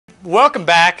Welcome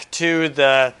back to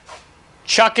the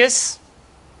CHUCKUS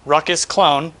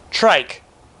clone trike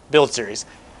build series.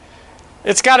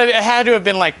 It had to have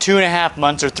been like 2.5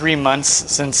 months or 3 months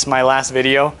since my last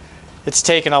video. It's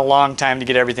taken a long time to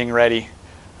get everything ready.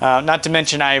 Not to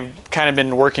mention I've kind of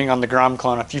been working on the Grom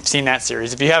clone, if you've seen that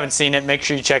series. If you haven't seen it, make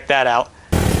sure you check that out.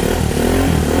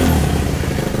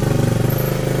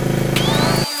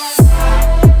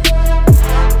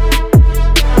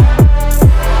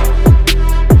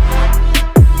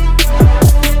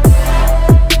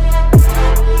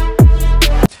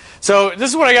 So this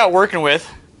is what I got working with.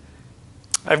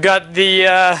 I've got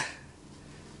the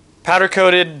powder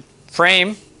coated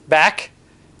frame back.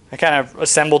 I kind of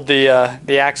assembled the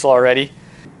axle already.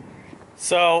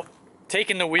 So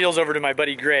taking the wheels over to my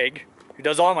buddy Greg, who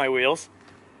does all my wheels,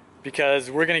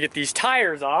 because we're gonna get these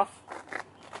tires off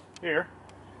here,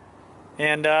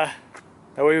 and that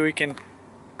way we can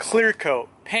clear coat,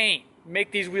 paint,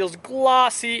 make these wheels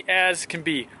glossy as can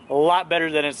be. A lot better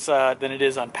than it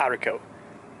is on powder coat.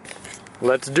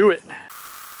 Let's do it.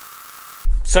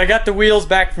 So I got the wheels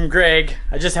back from Greg.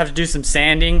 I just have to do some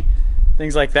sanding,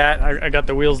 things like that. I got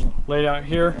the wheels laid out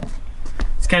here.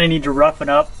 Just kind of need to rough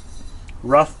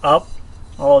up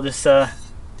all this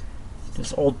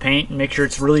old paint and make sure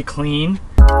it's really clean.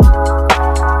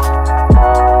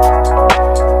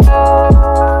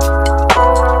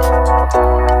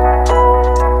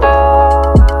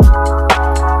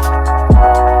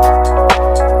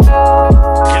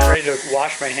 Getting ready to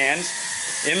wash my hands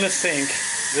in the sink,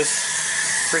 this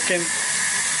freaking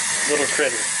little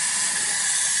critter.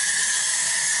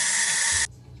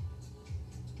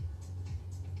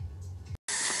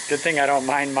 Good thing I don't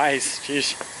mind mice.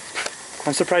 Jeez.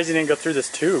 I'm surprised he didn't go through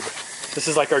this tube. This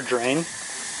is like our drain.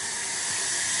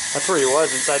 That's where he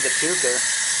was, inside the tube there.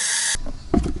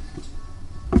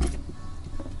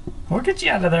 We'll get you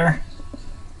out of there.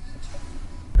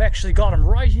 I've actually got him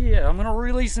right here. I'm gonna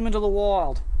release him into the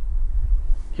wild.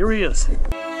 Here he is.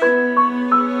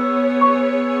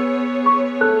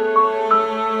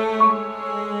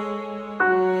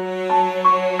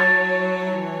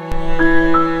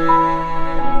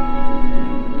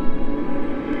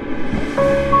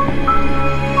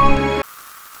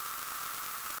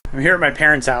 I'm here at my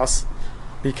parents' house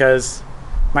because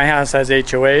my house has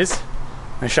HOAs.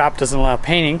 My shop doesn't allow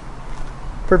painting.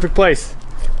 Perfect place.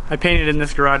 I painted in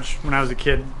this garage when I was a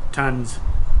kid, tons.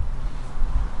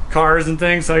 Cars and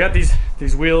things. So I got these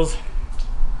wheels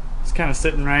just kind of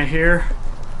sitting right here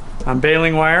on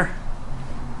baling wire,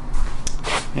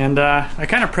 and I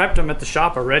kind of prepped them at the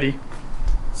shop already.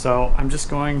 So I'm just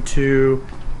going to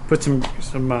put some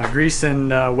grease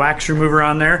and wax remover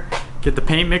on there, get the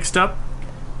paint mixed up,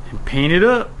 and paint it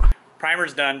up.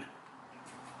 Primer's done.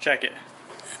 Check it.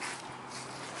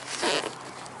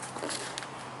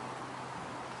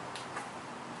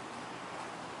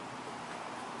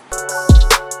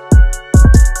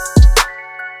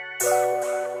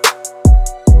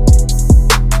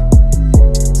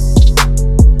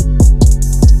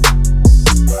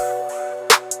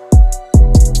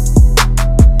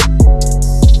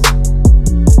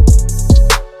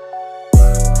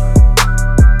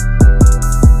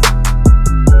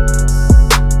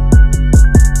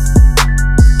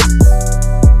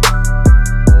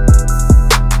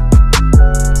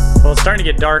 Starting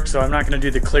to get dark, so I'm not going to do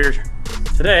the clear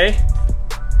today.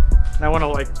 And I want to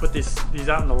like put these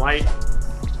out in the light,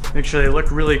 make sure they look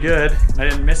really good. I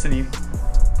didn't miss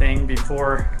anything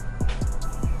before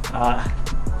I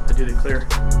do the clear.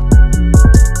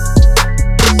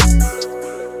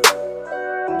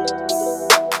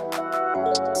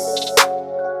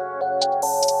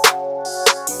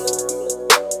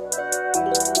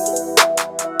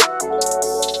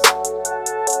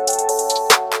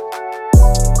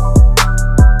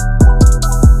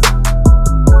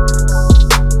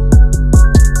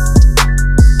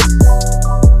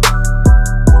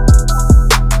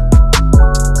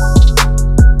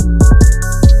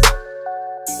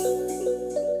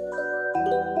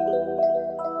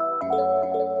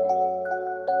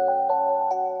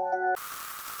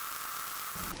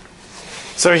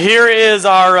 So here is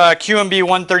our QMB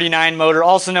 139 motor,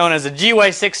 also known as a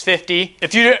GY650.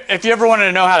 If you ever wanted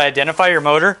to know how to identify your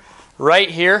motor, right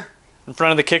here in front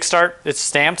of the kickstart, it's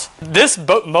stamped. This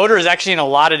motor is actually in a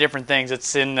lot of different things.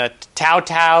 It's in the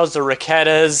Taos, the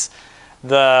Raquetas,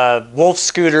 the Wolf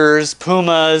scooters,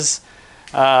 Pumas.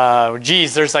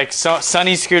 Geez, there's like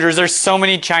Sunny scooters. There's so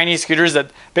many Chinese scooters that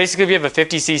basically if you have a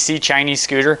 50cc Chinese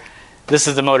scooter, this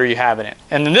is the motor you have in it.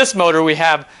 And in this motor we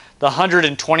have the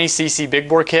 120cc big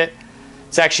bore kit.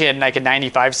 It's actually at like a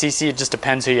 95cc. It just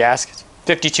depends who you ask. It's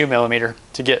 52 millimeter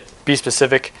to be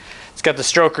specific. It's got the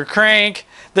stroker crank.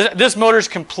 This motor's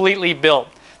completely built.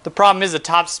 The problem is the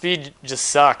top speed just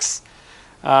sucks.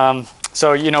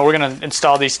 So, you know, we're going to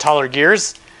install these taller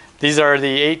gears. These are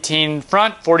the 18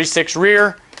 front, 46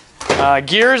 rear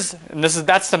gears, and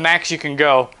that's the max you can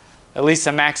go, at least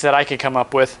the max that I could come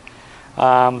up with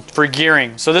for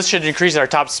gearing. So this should increase our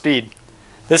top speed.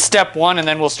 This is step one, and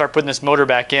then we'll start putting this motor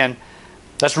back in.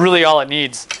 That's really all it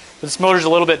needs. This motor's a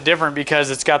little bit different because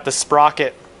it's got the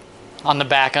sprocket on the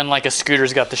back, unlike a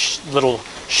scooter's got the little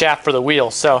shaft for the wheel.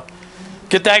 So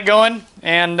get that going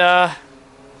and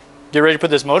get ready to put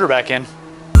this motor back in.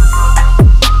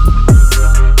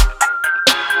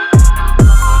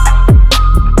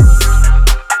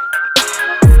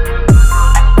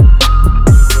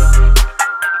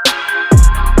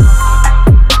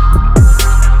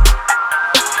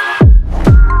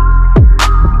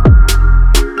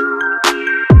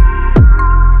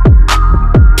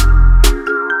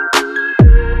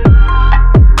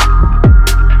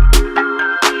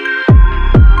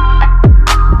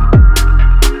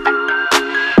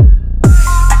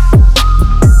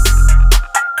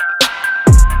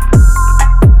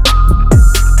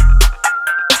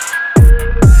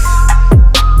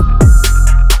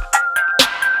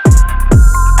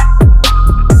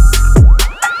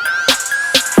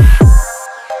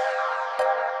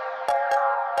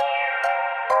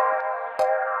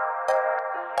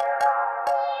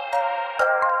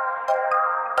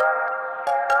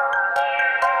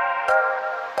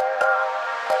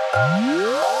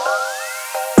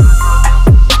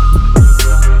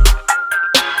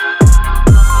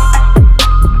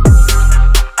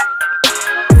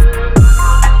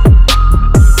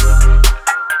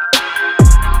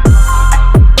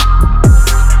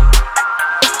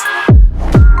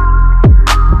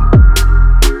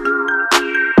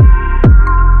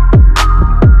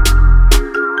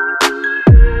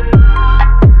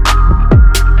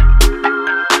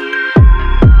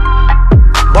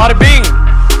 Bada bing!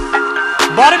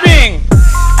 Bada bing!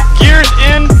 Gears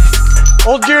in,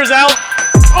 old gears out.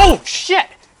 Oh shit!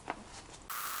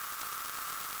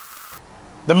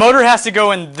 The motor has to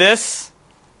go in this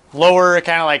lower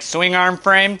kind of like swing arm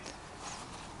frame.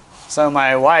 So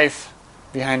my wife,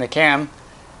 behind the cam,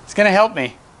 is gonna help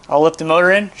me. I'll lift the motor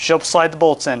in, she'll slide the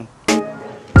bolts in.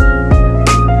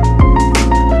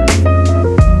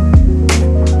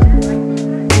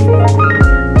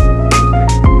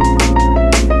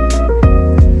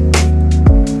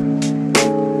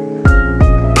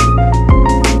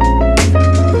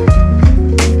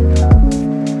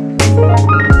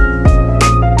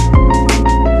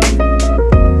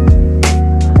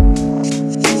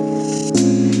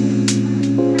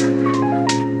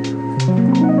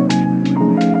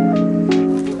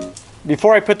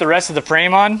 Before I put the rest of the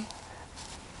frame on,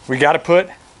 we got to put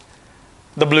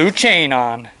the blue chain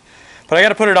on. But I got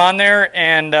to put it on there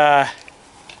and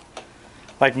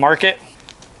like mark it,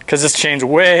 because this chain's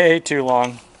way too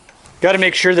long. Got to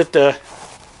make sure that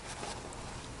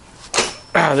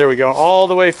there we go, all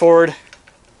the way forward.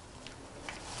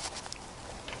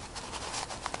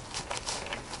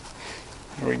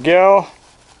 There we go.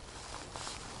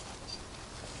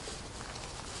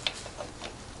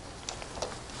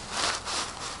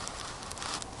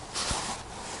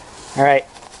 All right,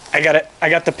 I got it. I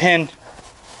got the pin.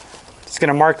 Just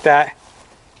gonna mark that.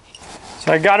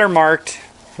 So I got her marked.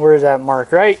 Where is that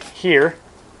mark? Right here.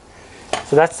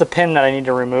 So that's the pin that I need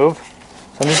to remove.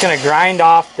 So I'm just gonna grind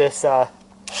off this tab.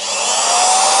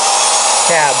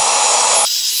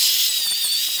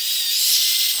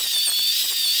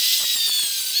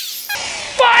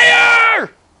 Fire!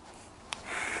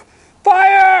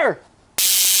 Fire!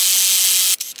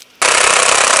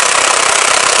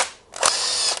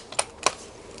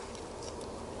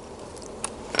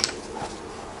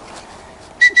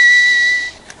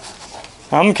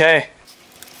 Okay.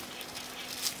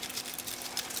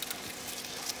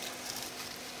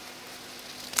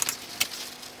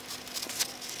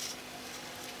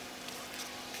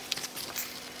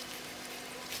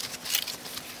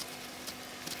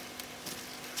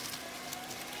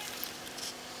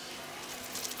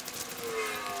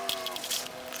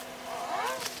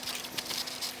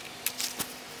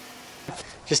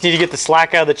 Just need to get the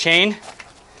slack out of the chain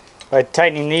by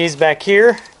tightening these back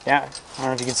here. Yeah, I don't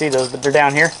know if you can see those, but they're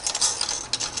down here.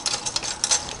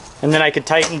 And then I could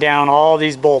tighten down all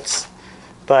these bolts.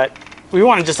 But we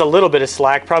wanted just a little bit of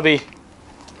slack, probably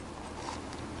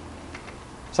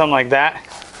something like that.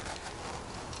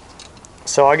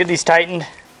 So I'll get these tightened.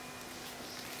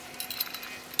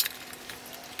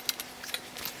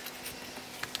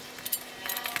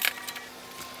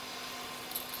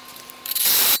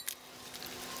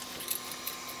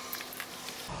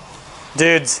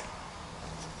 Dudes,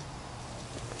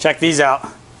 Check these out.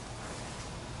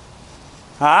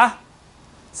 Huh?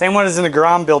 Same one as in the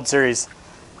Grom build series.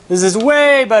 This is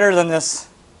way better than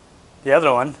the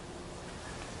other one.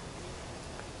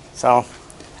 So,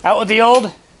 out with the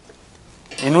old,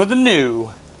 in with the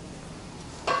new.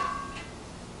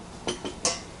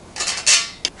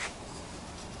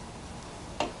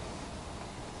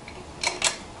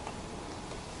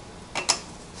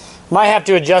 Might have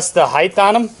to adjust the height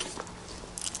on them.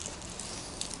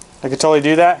 I could totally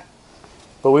do that.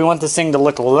 But we want this thing to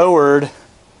look lowered.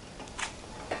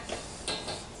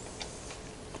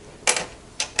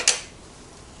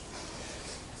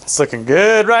 It's looking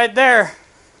good right there.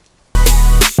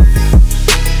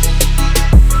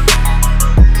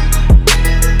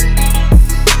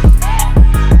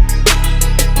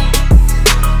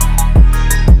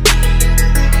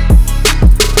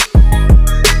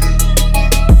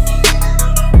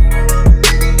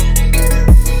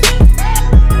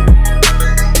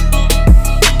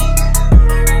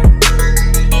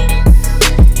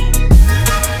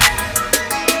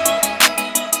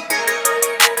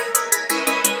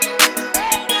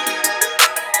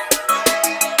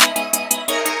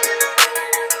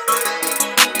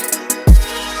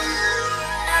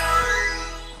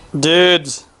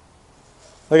 Dudes,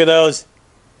 look at those.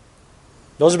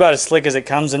 Those are about as slick as it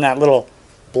comes in that little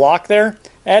block there.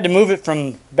 I had to move it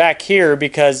from back here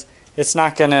because it's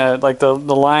not gonna, like the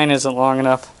line isn't long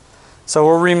enough. So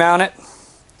we'll remount it.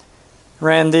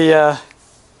 Ran the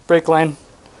brake line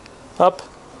up.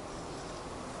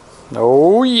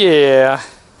 Oh yeah.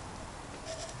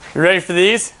 You ready for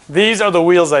these? These are the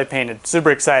wheels I painted. Super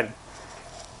excited.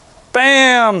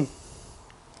 Bam!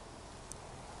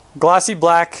 Glossy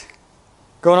black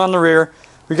going on the rear.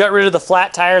 We got rid of the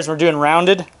flat tires. We're doing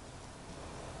rounded. I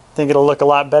think it'll look a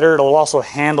lot better. It'll also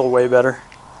handle way better.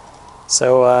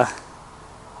 So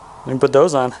we can put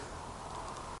those on.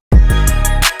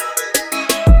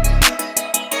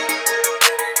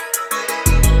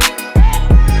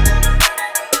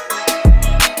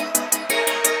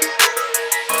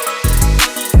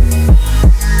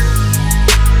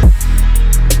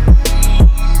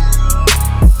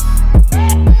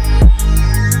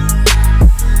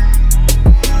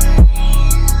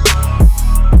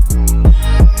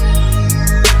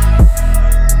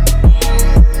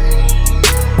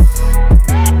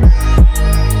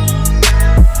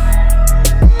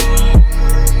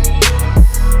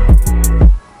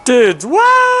 Dudes,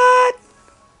 what?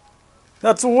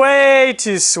 That's way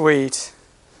too sweet.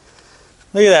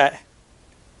 Look at that.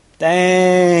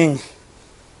 Dang.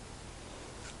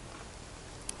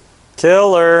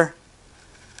 Killer.